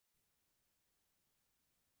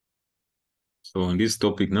So on this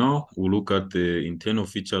topic now, we'll look at the internal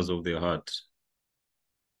features of the heart.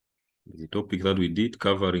 The topic that we did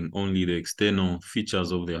covering only the external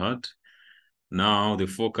features of the heart. Now the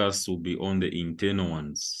focus will be on the internal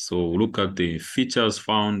ones. So we'll look at the features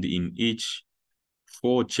found in each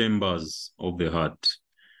 4 chambers of the heart.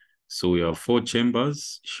 So we have 4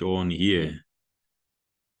 chambers shown here.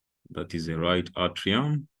 That is the right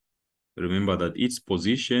atrium. Remember that its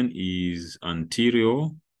position is anterior.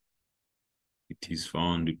 It is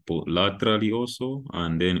found laterally also,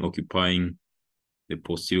 and then occupying the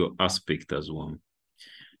posterior aspect as well.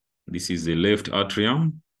 This is the left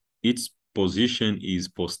atrium. Its position is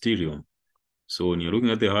posterior. So when you're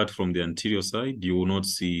looking at the heart from the anterior side, you will not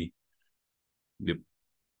see the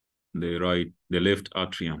left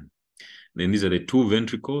atrium. Then these are the 2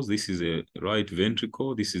 ventricles. This is a right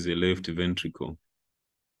ventricle. This is a left ventricle.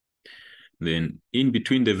 Then in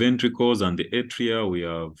between the ventricles and the atria, we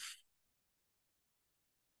have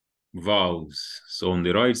valves. So on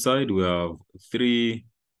the right side, we have 3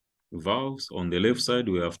 valves. On the left side,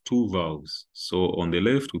 we have 2 valves. So on the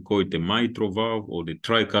left, we call it the mitral valve or the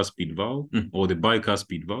tricuspid valve or the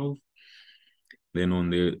bicuspid valve. Then on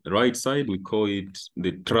the right side, we call it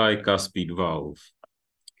the tricuspid valve.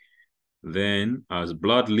 Then as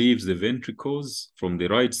blood leaves the ventricles, from the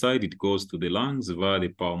right side, it goes to the lungs via the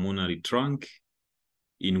pulmonary trunk,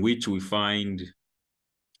 in which we find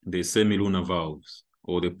the semilunar valves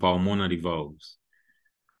or the pulmonary valves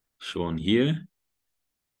shown here.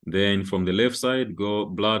 Then from the left side,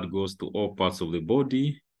 blood goes to all parts of the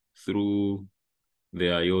body through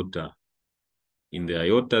the aorta. In the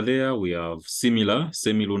aorta there, we have similar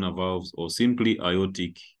semilunar valves or simply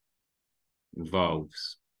aortic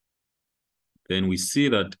valves. Then we see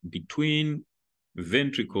that between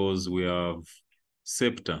ventricles, we have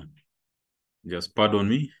septa. Just pardon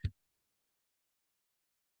me.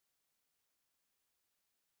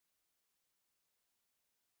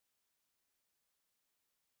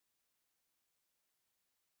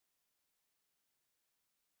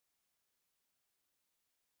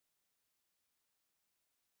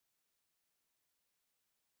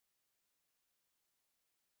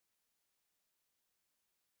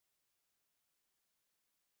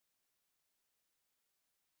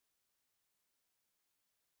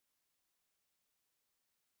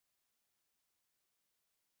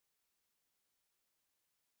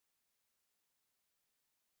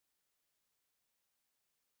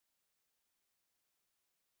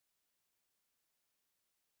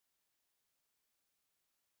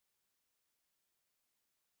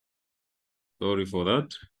 Sorry for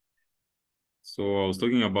that. So I was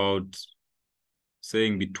talking about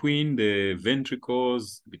saying between the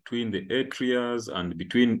ventricles, between the atrias, and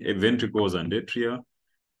between ventricles and atria,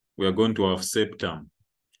 we are going to have septum.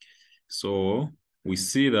 So we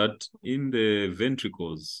see that in the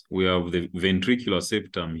ventricles, we have the ventricular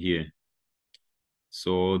septum here.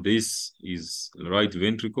 So this is right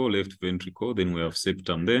ventricle, left ventricle, then we have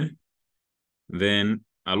septum there. Then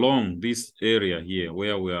along this area here,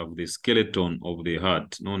 where we have the skeleton of the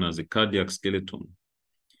heart, known as the cardiac skeleton,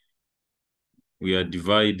 we are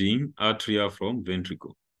dividing atria from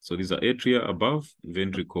ventricle. So these are atria above,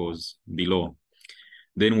 ventricles below.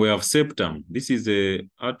 Then we have septum. This is the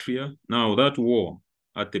atria. Now that wall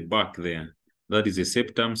at the back there, that is a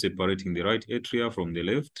septum separating the right atria from the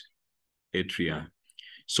left atria.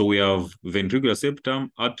 So we have ventricular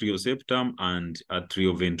septum, atrial septum, and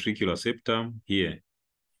atrioventricular septum here.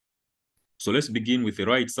 So let's begin with the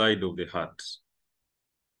right side of the heart.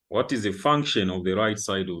 What is the function of the right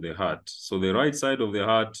side of the heart? So the right side of the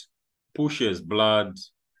heart pushes blood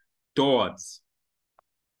towards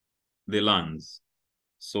the lungs.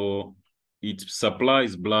 So it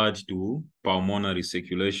supplies blood to pulmonary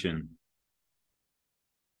circulation.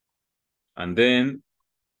 And then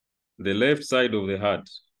the left side of the heart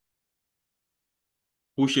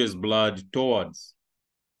pushes blood towards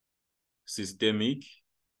systemic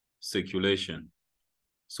circulation.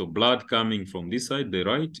 So blood coming from this side, the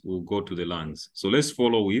right, will go to the lungs. So let's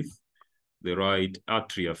follow with the right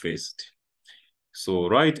atria first. So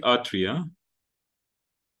right atria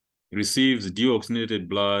receives deoxygenated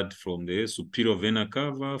blood from the superior vena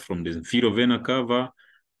cava, from the inferior vena cava,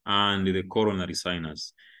 and the coronary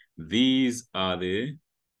sinus. These are the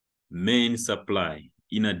main supply.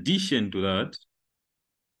 In addition to that,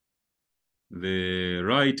 the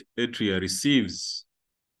right atria receives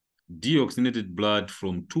deoxygenated blood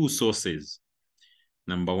from 2 sources.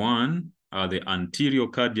 Number 1 are the anterior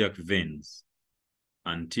cardiac veins.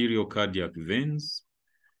 Anterior cardiac veins,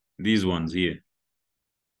 these ones here.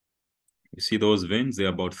 You see those veins? They're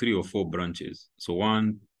about 3 or 4 branches. So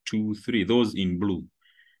 1, 2, 3, those in blue.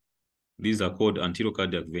 These are called anterior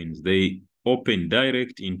cardiac veins. They open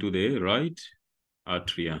direct into the right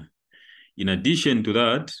atria. In addition to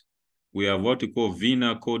that, we have what we call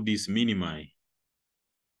vena cordis minimi.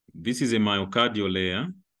 This is a myocardial layer.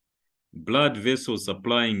 Blood vessels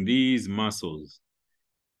supplying these muscles,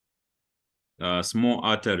 small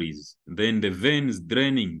arteries. Then the veins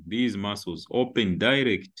draining these muscles open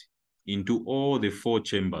direct into all the 4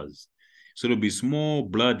 chambers. So there'll be small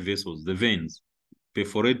blood vessels, the veins,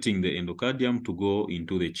 perforating the endocardium to go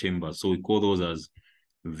into the chamber. So we call those as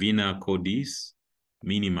vena cordis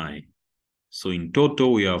minimi. So in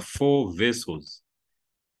total, we have 4 vessels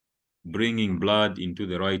bringing blood into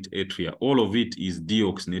the right atria. All of it is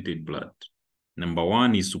deoxygenated blood. Number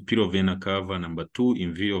 1 is superior vena cava. Number 2,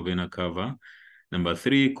 inferior vena cava. Number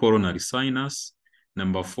 3, coronary sinus.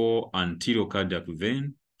 Number 4, anterior cardiac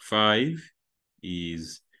vein. 5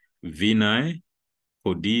 is venae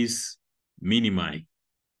cordis minimi.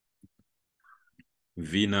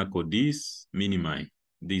 Vena cordis minimi.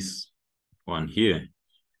 This one here.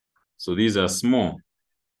 So these are small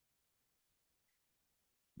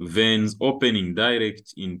veins opening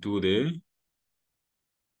direct into the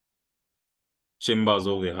chambers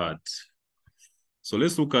of the heart. So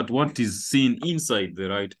let's look at what is seen inside the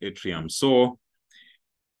right atrium. So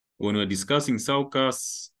when we're discussing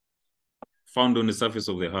sulcus found on the surface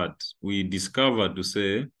of the heart, we discovered to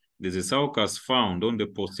say there's a sulcus found on the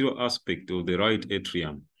posterior aspect of the right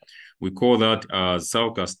atrium. We call that as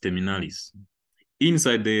sulcus terminalis.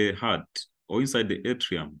 Inside the heart or inside the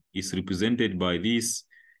atrium is represented by this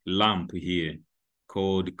lump here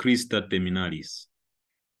called crista terminalis.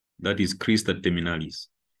 That is crista terminalis.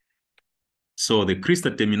 So the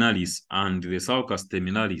crista terminalis and the sulcus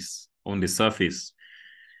terminalis on the surface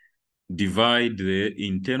divide the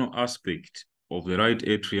internal aspect of the right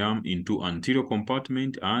atrium into anterior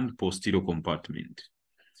compartment and posterior compartment.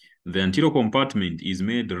 The anterior compartment is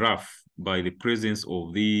made rough by the presence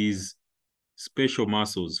of these special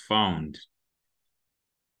muscles found,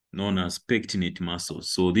 known as pectinate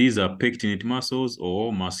muscles. So these are pectinate muscles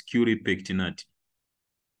or musculi pectinati.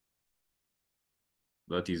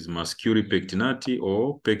 That is musculi pectinati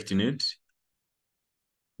or pectinate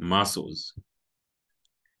muscles.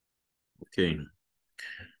 Okay.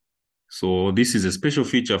 So this is a special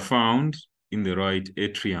feature found in the right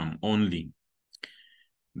atrium only.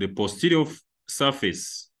 The posterior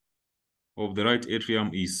surface of the right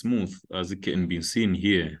atrium is smooth, as it can be seen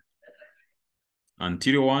here.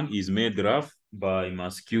 Anterior one is made rough by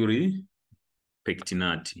musculi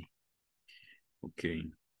pectinati. Okay.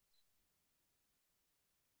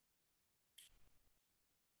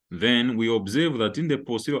 Then we observe that in the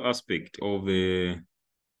posterior aspect of the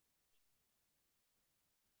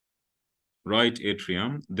right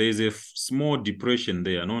atrium, there is a small depression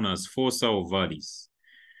there known as fossa ovalis.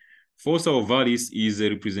 Fossa ovalis is a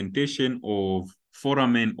representation of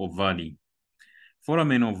foramen ovale.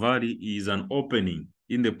 Foramen ovale is an opening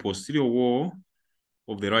in the posterior wall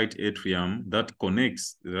of the right atrium that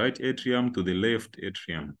connects the right atrium to the left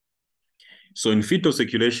atrium. So in fetal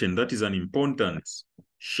circulation, that is an important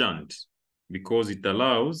shunt because it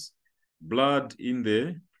allows blood in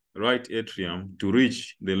the right atrium to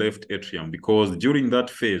reach the left atrium, because during that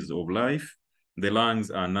phase of life, the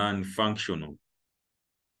lungs are non-functional.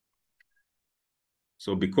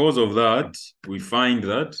 So because of that, we find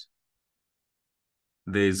that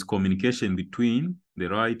there's communication between the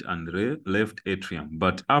right and the left atrium.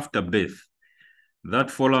 But after birth,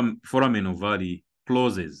 that foramen ovale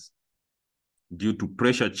closes due to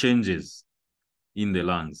pressure changes in the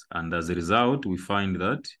lungs. And as a result, we find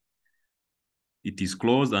that it is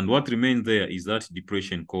closed, and what remains there is that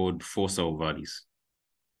depression called fossa ovalis.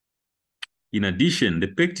 In addition, the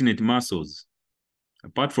pectinate muscles,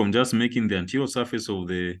 apart from just making the anterior surface of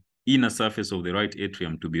the inner surface of the right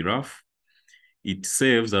atrium to be rough, it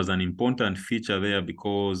serves as an important feature there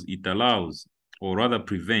because it allows, or rather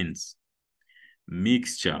prevents,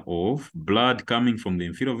 mixture of blood coming from the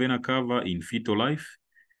inferior vena cava in fetal life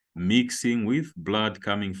mixing with blood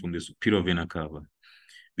coming from the superior vena cava.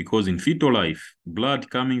 Because in fetal life, blood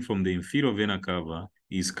coming from the inferior vena cava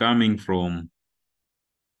is coming from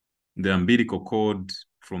the umbilical cord,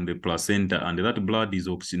 from the placenta, and that blood is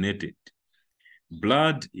oxygenated.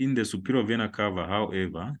 Blood in the superior vena cava,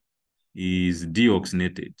 however, is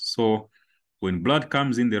deoxygenated. So when blood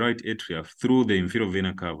comes in the right atria through the inferior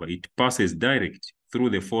vena cava, it passes direct through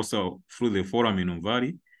the foramen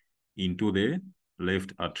ovale into the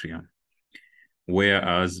left atrium.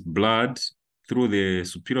 Whereas blood through the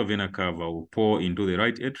superior vena cava will pour into the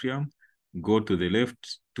right atrium, go to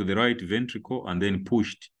the right ventricle, and then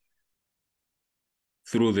pushed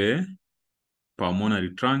through the pulmonary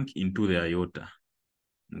trunk into the aorta.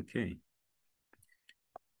 Okay.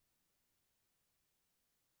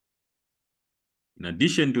 In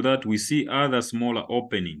addition to that, we see other smaller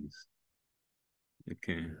openings.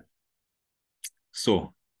 Okay.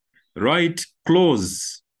 So, right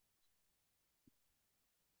close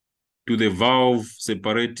to the valve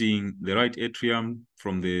separating the right atrium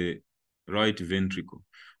from the right ventricle,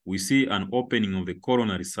 we see an opening of the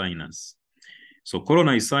coronary sinus. So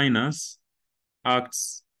coronary sinus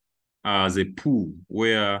acts as a pool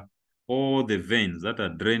where all the veins that are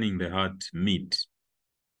draining the heart meet.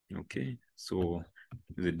 Okay, so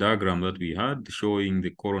the diagram that we had showing the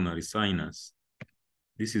coronary sinus.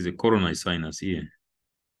 This is a coronary sinus here,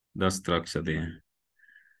 that structure there.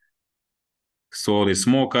 So the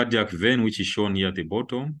small cardiac vein, which is shown here at the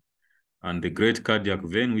bottom, and the great cardiac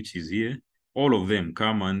vein, which is here, all of them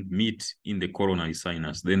come and meet in the coronary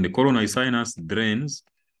sinus. Then the coronary sinus drains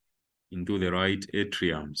into the right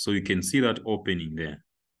atrium. So you can see that opening there.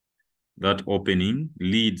 That opening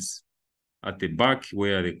leads at the back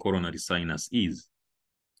where the coronary sinus is.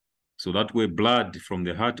 So that way blood from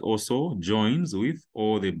the heart also joins with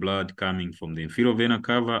all the blood coming from the inferior vena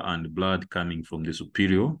cava and blood coming from the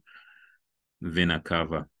superior vena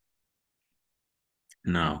cava.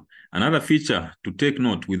 Now, another feature to take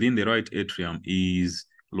note within the right atrium is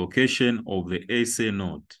location of the SA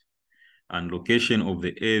node and location of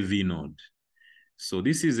the AV node. So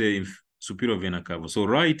this is a superior vena cava. So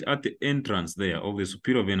right at the entrance there of the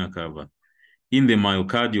superior vena cava, in the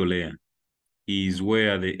myocardial layer, is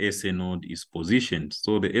where the SA node is positioned.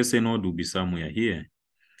 So the SA node will be somewhere here.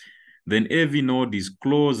 Then AV node is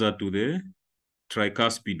closer to the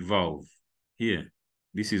tricuspid valve here.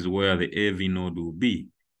 This is where the AV node will be,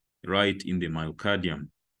 right in the myocardium.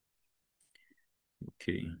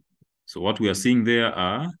 Okay, so what we are seeing there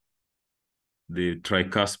are the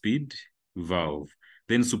tricuspid valve.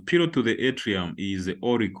 Then superior to the atrium is the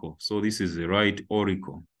auricle. So this is the right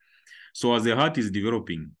auricle. So as the heart is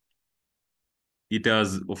developing, it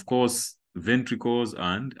has, of course, ventricles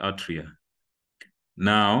and atria.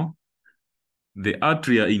 Now, the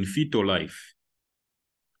atria in fetal life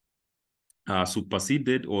are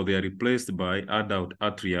superseded or they are replaced by adult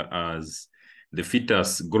atria as the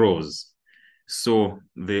fetus grows. So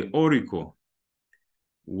the auricle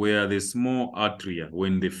were the small atria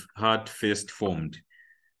when the heart first formed.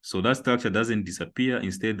 So that structure doesn't disappear,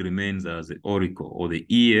 instead remains as the auricle or the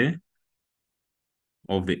ear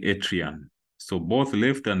of the atrium. So both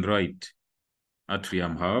left and right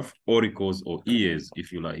atrium have auricles or ears,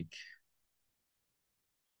 if you like.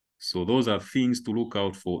 So those are things to look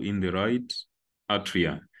out for in the right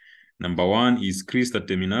atria. Number one is crista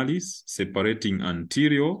terminalis, separating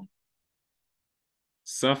anterior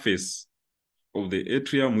surface of the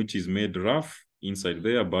atrium, which is made rough inside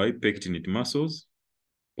there by pectinate muscles.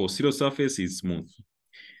 Posterior surface is smooth.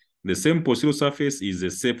 The same posterior surface is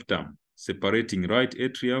the septum, separating right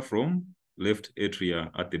atria from left atria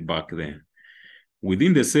at the back there.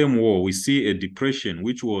 Within the same wall, we see a depression,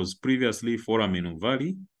 which was previously foramen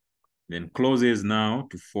ovale, then closes now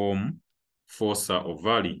to form fossa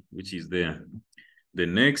ovale, which is there. The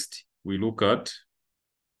next we look at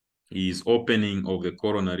is opening of the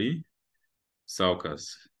coronary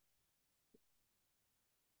sulcus.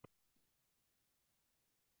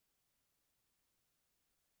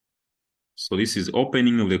 So this is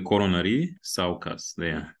opening of the coronary sulcus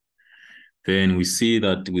there. Then we see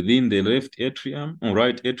that within the left atrium or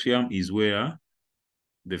right atrium is where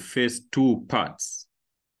the first two parts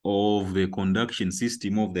of the conduction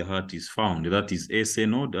system of the heart is found. That is SA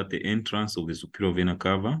node at the entrance of the superior vena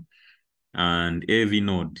cava and AV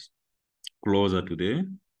node closer to the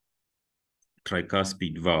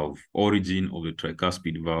tricuspid valve, origin of the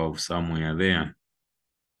tricuspid valve somewhere there.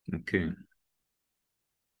 Okay.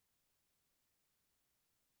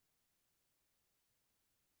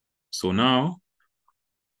 So now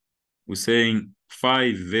we're saying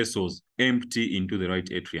 5 vessels empty into the right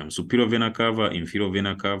atrium: superior vena cava, inferior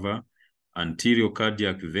vena cava, anterior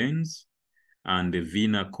cardiac veins, and the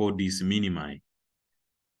vena cordis minimi.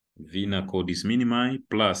 Vena cordis minimi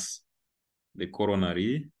plus the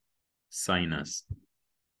coronary sinus.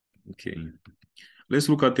 Okay. Let's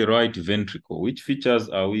look at the right ventricle. Which features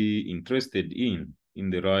are we interested in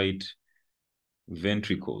the right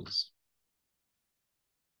ventricles?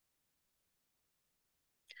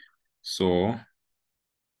 So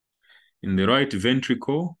in the right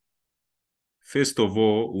ventricle, first of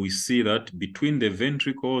all, we see that between the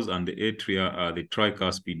ventricles and the atria are the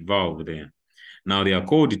tricuspid valve there. Now they are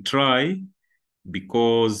called tri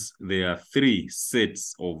because there are 3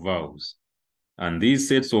 sets of valves. And these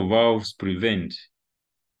sets of valves prevent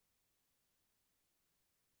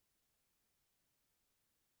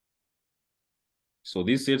So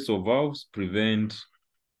these sets of valves prevent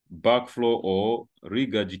backflow or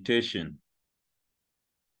regurgitation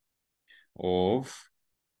of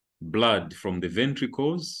blood from the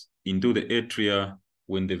ventricles into the atria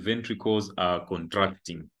when the ventricles are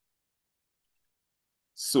contracting.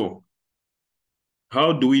 So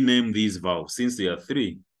how do we name these valves? Since there are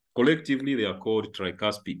three, collectively they are called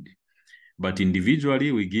tricuspid, but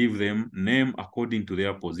individually we give them name according to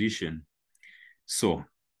their position. So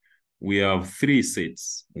we have three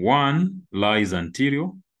sets. One lies anterior.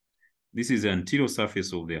 This is the anterior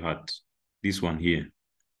surface of the heart. This one here.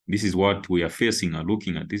 This is what we are facing or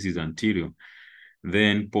looking at. This is anterior.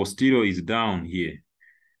 Then posterior is down here.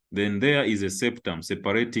 Then there is a septum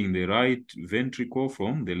separating the right ventricle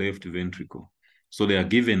from the left ventricle. So they are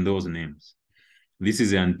given those names. This is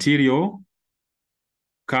the anterior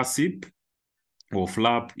cusp or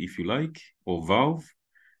flap, if you like, or valve.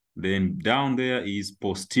 Then down there is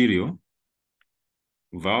posterior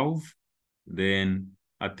valve. Then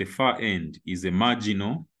at the far end is a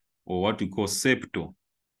marginal or what we call septal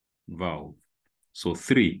valve. So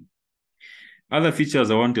three. Other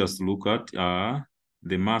features I want us to look at are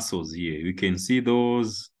the muscles here. We can see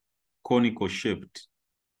those conical shaped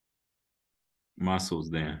muscles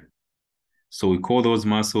there. So we call those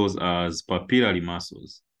muscles as papillary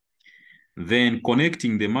muscles. Then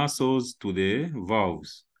connecting the muscles to the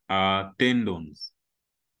valves are tendons.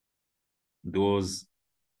 Those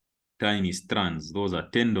tiny strands, those are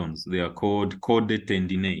tendons. They are called cordae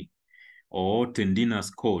tendinae or tendinous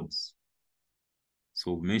cords.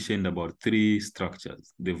 So we mentioned about three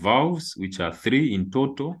structures. The valves, which are three in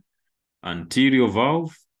total: anterior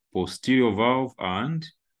valve, posterior valve, and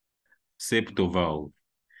septal valve.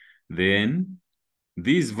 Then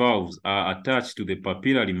these valves are attached to the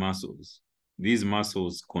papillary muscles. These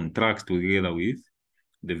muscles contract together with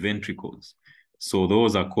the ventricles. So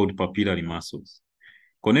those are called papillary muscles.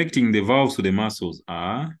 Connecting the valves to the muscles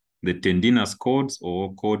are the tendinous cords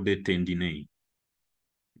or cordae tendinae.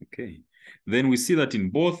 Okay. Then we see that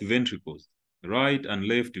in both ventricles, right and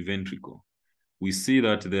left ventricle, we see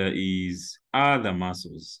that there is other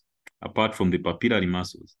muscles apart from the papillary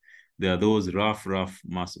muscles. There are those rough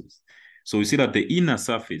muscles. So we see that the inner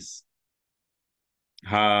surface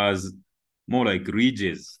has more like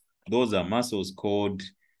ridges. Those are muscles called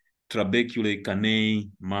trabecular canae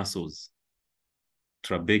muscles.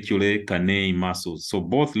 Trabecular canae muscles. So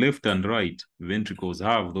both left and right ventricles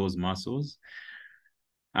have those muscles,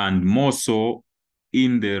 and more so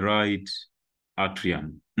in the right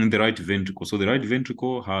atrium, in the right ventricle. So the right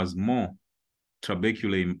ventricle has more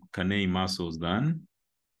trabecular canae muscles than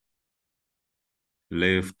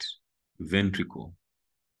left ventricle,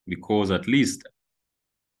 because at least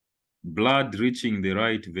blood reaching the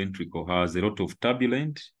right ventricle has a lot of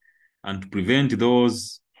turbulence, and to prevent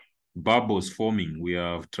those bubbles forming, we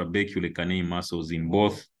have trabecular canae muscles in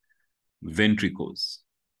both ventricles.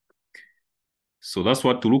 So that's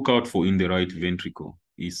what to look out for in the right ventricle.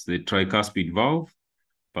 Is the tricuspid valve,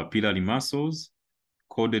 papillary muscles,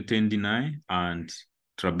 cordae tendinae, and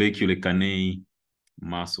trabecular canae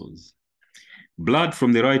muscles. Blood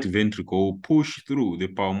from the right ventricle will push through the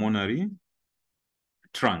pulmonary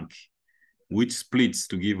trunk, which splits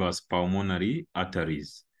to give us pulmonary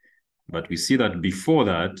arteries. But we see that before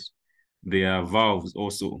that, there are valves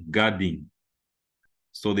also guarding.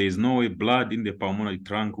 So there is no way blood in the pulmonary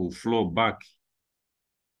trunk will flow back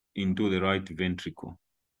into the right ventricle.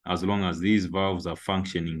 As long as these valves are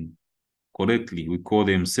functioning correctly, we call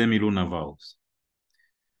them semilunar valves.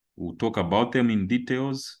 We'll talk about them in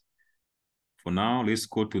details. For now, let's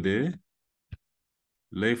go to the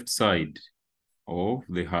left side of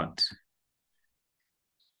the heart.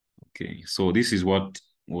 Okay, so this is what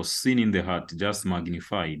was seen in the heart, just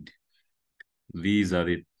magnified. These are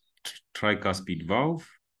the tricuspid valve.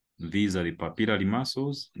 These are the papillary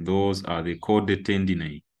muscles. Those are the cordae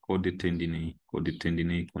tendinae, cordae tendinae, cordae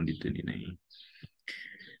tendinae, cordae tendinae.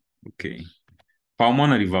 Okay.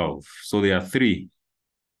 Pulmonary valve. So there are three.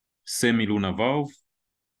 Semilunar valve,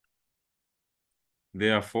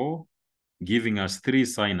 therefore, giving us three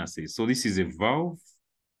sinuses. So this is a valve,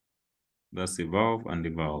 that's a valve and a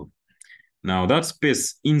valve. Now that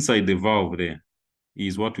space inside the valve there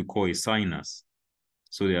is what we call a sinus.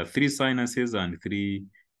 So there are three sinuses and three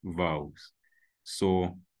valves.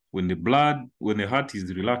 So when the heart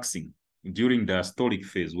is relaxing during the diastolic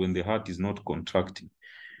phase, when the heart is not contracting,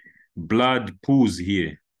 blood pulls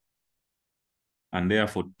here and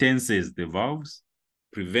therefore tenses the valves,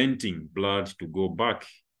 preventing blood to go back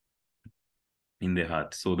in the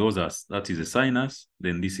heart. So that is a sinus,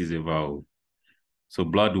 then this is a valve. So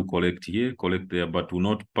blood will collect here, collect there, but will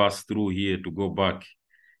not pass through here to go back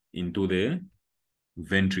into the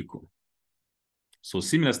ventricle. So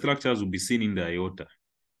similar structures will be seen in the aorta.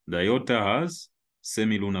 The aorta has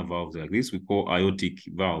semilunar valves like this, we call aortic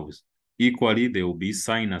valves. Equally, there will be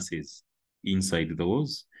sinuses inside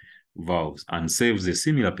those valves and serves a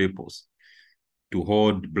similar purpose to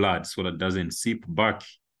hold blood so that it doesn't seep back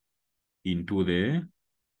into the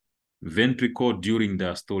ventricle during the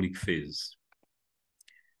diastolic phase.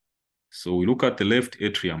 So we look at the left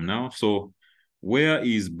atrium now. So where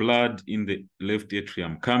is blood in the left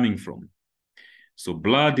atrium coming from? So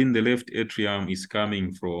blood in the left atrium is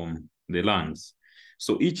coming from the lungs.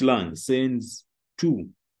 So each lung sends 2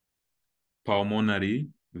 pulmonary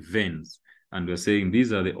veins. And we're saying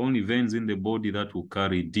these are the only veins in the body that will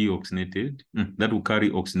carry oxygenated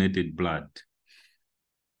blood.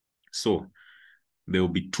 So there will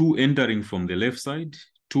be 2 entering from the left side,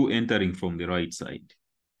 2 entering from the right side.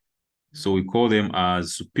 So we call them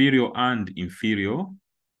as superior and inferior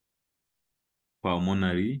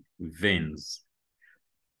pulmonary veins.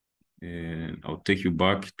 And I'll take you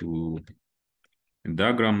back to a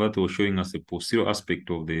diagram that was showing us a posterior aspect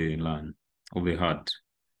of the lung, of the heart.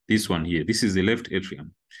 This one here, this is the left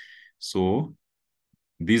atrium. So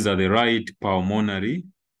these are the right pulmonary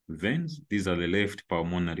veins. These are the left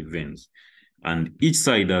pulmonary veins. And each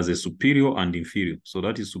side has a superior and inferior. So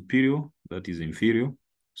that is superior, that is inferior,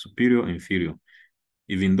 superior, inferior.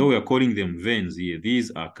 Even though we are calling them veins here,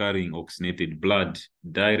 these are carrying oxygenated blood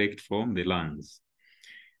direct from the lungs.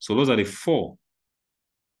 So those are the 4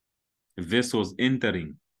 vessels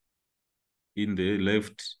entering in the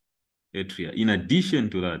left atria. In addition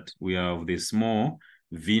to that, we have the small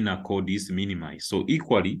vena cordis minimi. So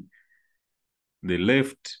equally, the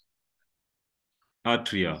left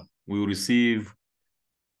atria will receive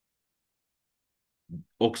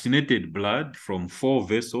oxygenated blood from 4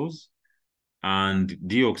 vessels and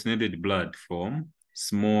deoxygenated blood from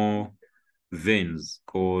small veins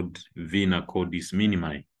called vena cordis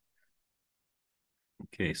minimi.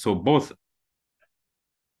 Okay, so both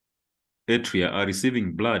atria are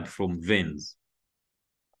receiving blood from veins.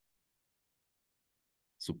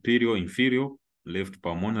 Superior, inferior, left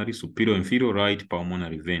pulmonary, superior, inferior, right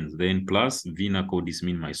pulmonary veins, then plus vena cordis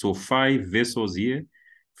minimi. So 5 vessels here,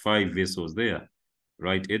 5 vessels there.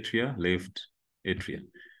 Right atria, left atria.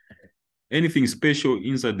 Anything special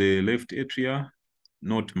inside the left atria?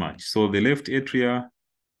 Not much. So the left atria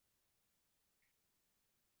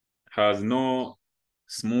has no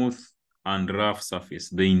smooth and rough surface.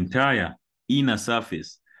 The entire inner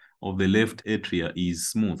surface of the left atria is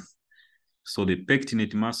smooth. So the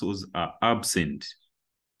pectinate muscles are absent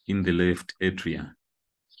in the left atria.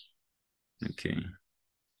 Okay.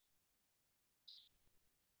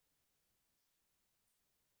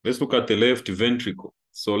 Let's look at the left ventricle.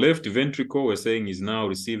 So left ventricle, we're saying, is now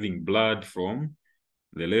receiving blood from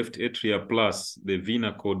the left atria plus the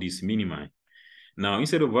vena cordis minimi. Now,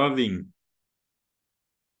 instead of having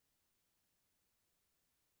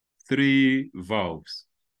 3 valves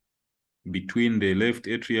between the left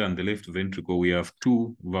atria and the left ventricle, we have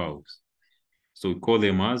 2 valves. So we call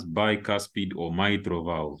them as bicuspid or mitral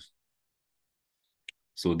valves.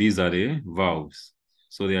 So these are the valves.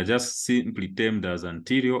 So they are just simply termed as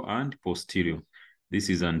anterior and posterior. This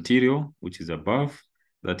is anterior, which is above.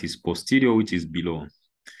 That is posterior, which is below.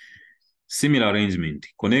 Similar arrangement.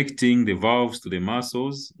 Connecting the valves to the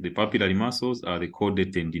muscles, the papillary muscles, are the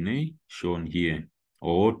chordae tendinae shown here,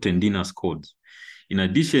 or tendinous cords. In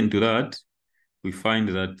addition to that, we find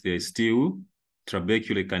that there is still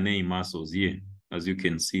trabecular canine muscles here, as you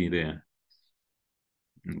can see there.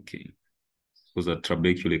 Okay. Those are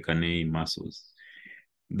trabecular canine muscles.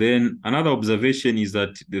 Then another observation is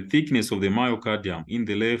that the thickness of the myocardium in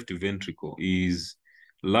the left ventricle is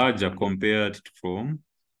larger compared from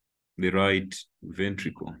the right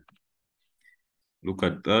ventricle. Look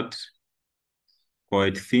at that,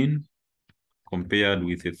 quite thin compared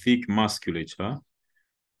with a thick musculature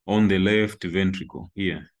on the left ventricle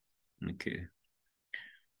here. Okay.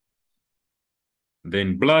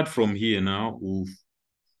 Then blood from here now will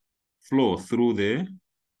flow through the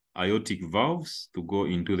aortic valves to go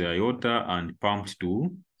into the aorta and pumped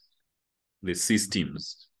to the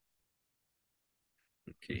systems.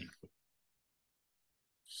 Okay.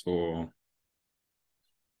 So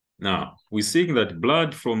now we're seeing that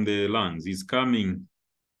blood from the lungs is coming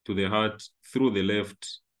to the heart through the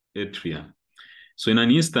left atria. So in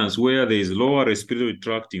an instance where there is lower respiratory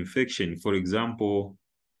tract infection, for example,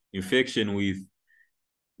 infection with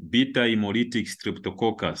beta hemolytic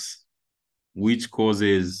streptococcus, which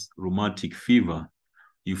causes rheumatic fever,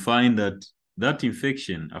 you find that that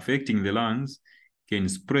infection affecting the lungs can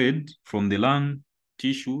spread from the lung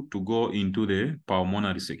tissue to go into the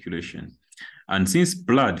pulmonary circulation. And since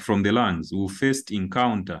blood from the lungs will first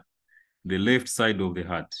encounter the left side of the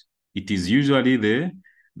heart, it is usually the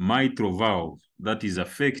mitral valve that is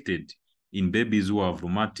affected in babies who have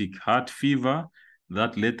rheumatic heart fever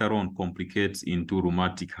that later on complicates into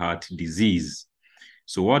rheumatic heart disease.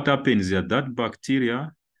 So what happens is that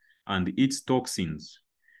bacteria and its toxins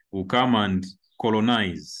will come and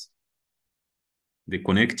colonize the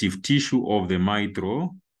connective tissue of the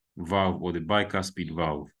mitral valve or the bicuspid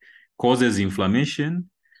valve, causes inflammation,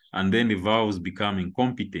 and then the valves become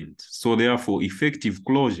incompetent. So therefore, effective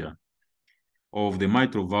closure of the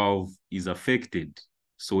mitral valve is affected.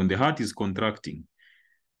 So when the heart is contracting,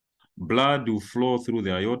 blood will flow through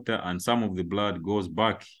the aorta, and some of the blood goes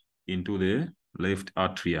back into the left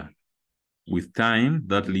atria. With time,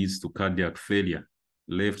 that leads to cardiac failure,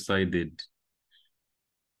 left-sided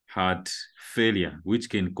heart failure, which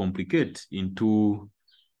can complicate into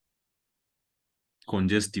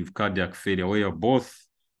congestive cardiac failure, where both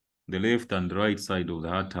the left and right side of the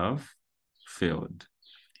heart have failed.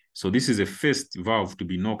 So this is the first valve to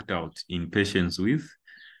be knocked out in patients with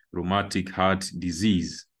rheumatic heart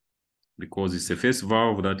disease, because it's the first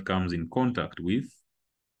valve that comes in contact with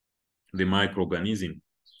the microorganism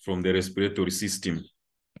from the respiratory system.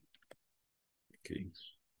 Okay.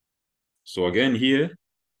 So again here,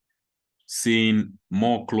 seen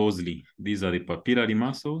more closely, these are the papillary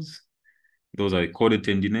muscles, those are the chordae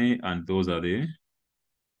tendineae, and those are the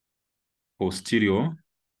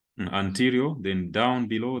anterior, then down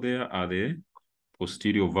below there are the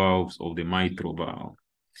posterior valves of the mitral valve.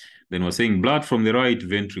 Then we're saying blood from the right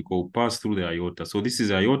ventricle pass through the aorta. So this is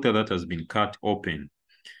the aorta that has been cut open.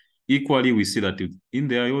 Equally, we see that in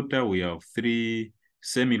the aorta, we have 3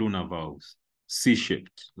 semilunar valves,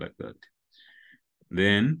 C-shaped like that.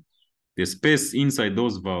 Then the space inside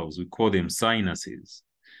those valves, we call them sinuses.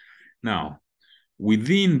 Now,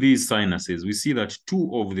 within these sinuses, we see that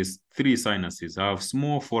 2 of the 3 sinuses have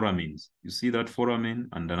small foramens. You see that foramen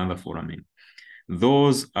and another foramen.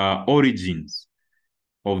 Those are origins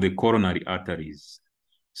of the coronary arteries.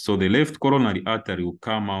 So the left coronary artery will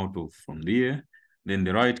come out from there, then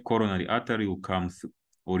the right coronary artery will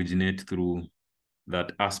originate through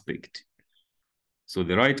that aspect. So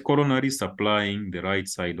the right coronary supplying the right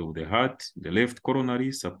side of the heart, the left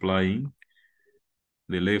coronary supplying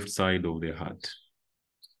the left side of the heart.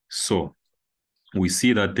 So we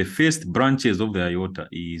see that the first branches of the aorta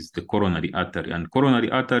is the coronary artery, and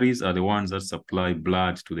coronary arteries are the ones that supply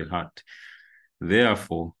blood to the heart.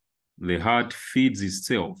 Therefore, the heart feeds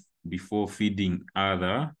itself before feeding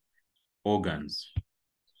other organs.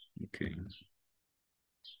 Okay.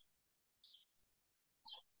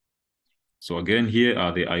 So again, here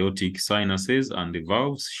are the aortic sinuses and the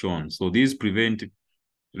valves shown. So these prevent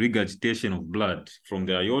regurgitation of blood from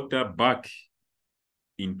the aorta back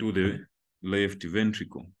into the left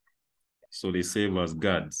ventricle. So they serve as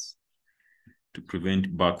guards to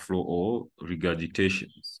prevent backflow or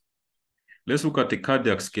regurgitations. Let's look at the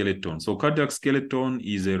cardiac skeleton. So cardiac skeleton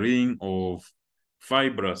is a ring of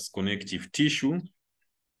fibrous connective tissue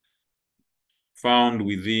found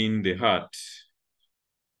within the heart.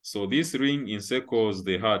 So this ring encircles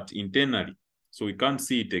the heart internally, so we can't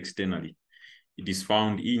see it externally. It is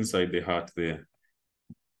found inside the heart there.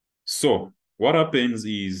 So what happens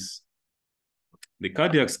is the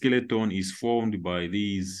cardiac skeleton is formed by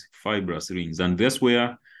these fibrous rings, and that's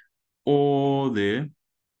where all the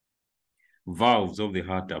valves of the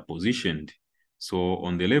heart are positioned. So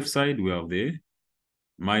on the left side, we have the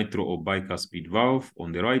mitral or bicuspid valve.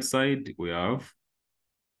 On the right side, we have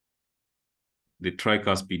the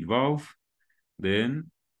tricuspid valve. Then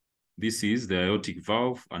this is the aortic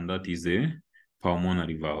valve, and that is the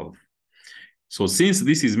pulmonary valve. So since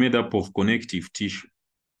this is made up of connective tissue,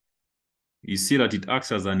 you see that it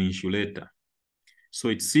acts as an insulator. So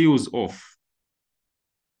it seals off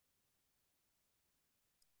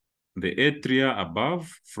the atria above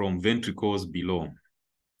from ventricles below.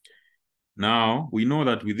 Now, we know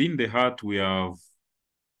that within the heart, we have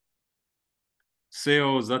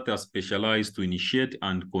cells that are specialized to initiate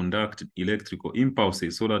and conduct electrical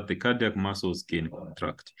impulses so that the cardiac muscles can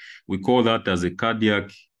contract. We call that as a cardiac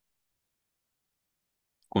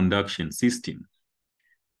conduction system.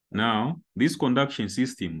 Now, this conduction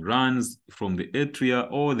system runs from the atria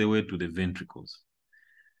all the way to the ventricles.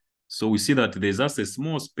 So we see that there's just a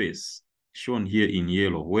small space shown here in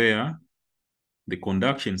yellow where the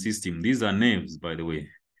conduction system, these are nerves, by the way,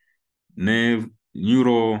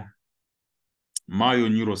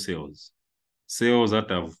 myoneural cells, cells that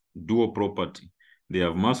have dual property. They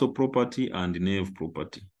have muscle property and nerve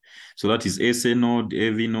property. So that is SA node,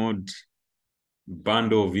 AV node,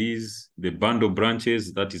 bundle of these, the bundle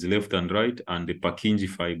branches, that is left and right, and the Purkinje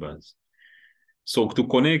fibers. So to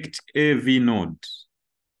connect AV node,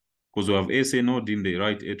 because we have SA node in the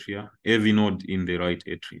right atria, AV node in the right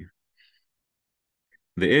atria.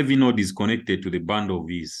 The AV node is connected to the bundle of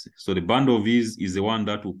these. So the bundle of these is the one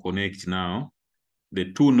that will connect now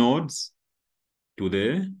the two nodes to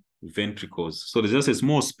the ventricles. So there's just a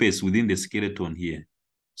small space within the skeleton here.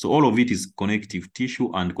 So all of it is connective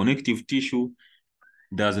tissue, and connective tissue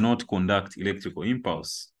does not conduct electrical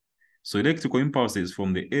impulse. So electrical impulses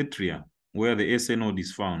from the atria, where the SA node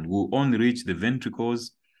is found, will only reach the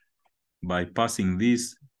ventricles by passing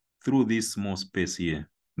this through this small space here.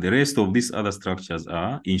 The rest of these other structures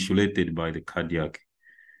are insulated by the cardiac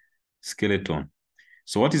skeleton.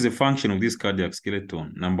 So what is the function of this cardiac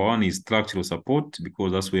skeleton? Number one is structural support,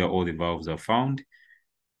 because that's where all the valves are found,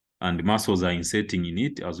 and muscles are inserting in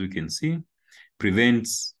it, as we can see.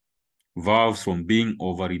 Prevents valves from being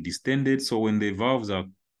overly distended. So when the valves are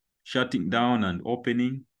shutting down and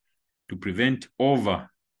opening, to prevent over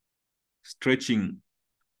stretching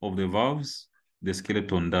of the valves, the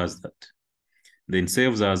skeleton does that. Then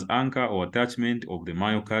serves as anchor or attachment of the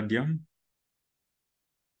myocardium.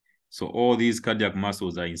 So all these cardiac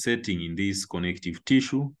muscles are inserting in this connective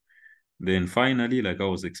tissue. Then finally, like I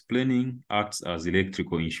was explaining, acts as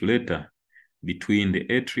electrical insulator between the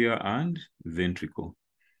atria and ventricle.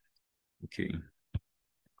 Okay.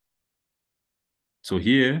 So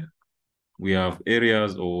here we have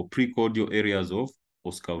areas or precordial areas of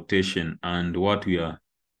auscultation and what we are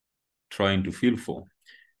trying to feel for.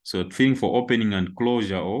 So feeling for opening and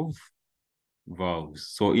closure of valves.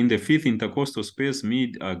 So in the fifth intercostal space,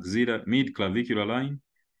 mid-clavicular line,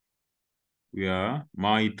 we are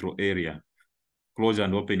mitral area, closure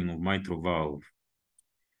and opening of mitral valve.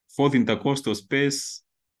 Fourth intercostal space,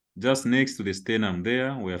 just next to the sternum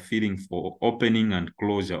there, we are feeling for opening and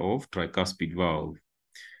closure of tricuspid valve.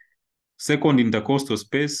 Second intercostal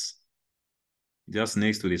space, just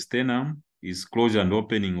next to the sternum, is closure and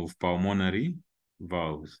opening of pulmonary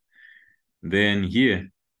valves. Then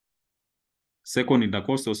here, second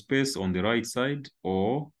intercostal space on the right side,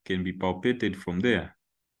 or can be palpated from there,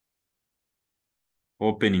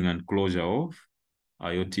 opening and closure of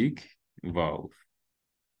aortic valve.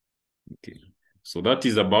 Okay, so that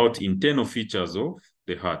is about internal features of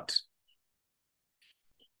the heart.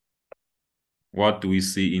 What do we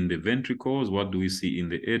see in the ventricles? What do we see in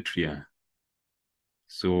the atria?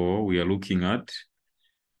 So we are looking at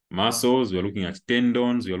muscles, we are looking at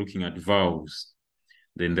tendons, we are looking at valves.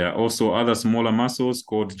 Then there are also other smaller muscles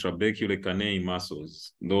called trabecular canae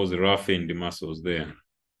muscles, those roughened muscles there.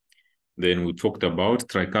 Then we talked about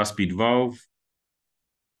tricuspid valve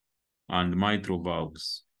and mitral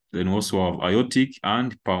valves. Then we also have aortic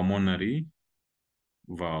and pulmonary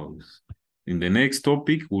valves. In the next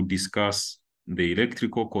topic, we'll discuss the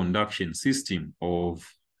electrical conduction system of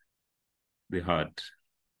the heart.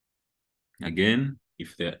 Again,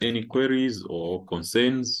 if there are any queries or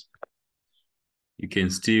concerns, you can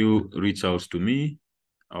still reach out to me.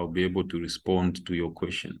 I'll be able to respond to your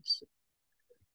questions.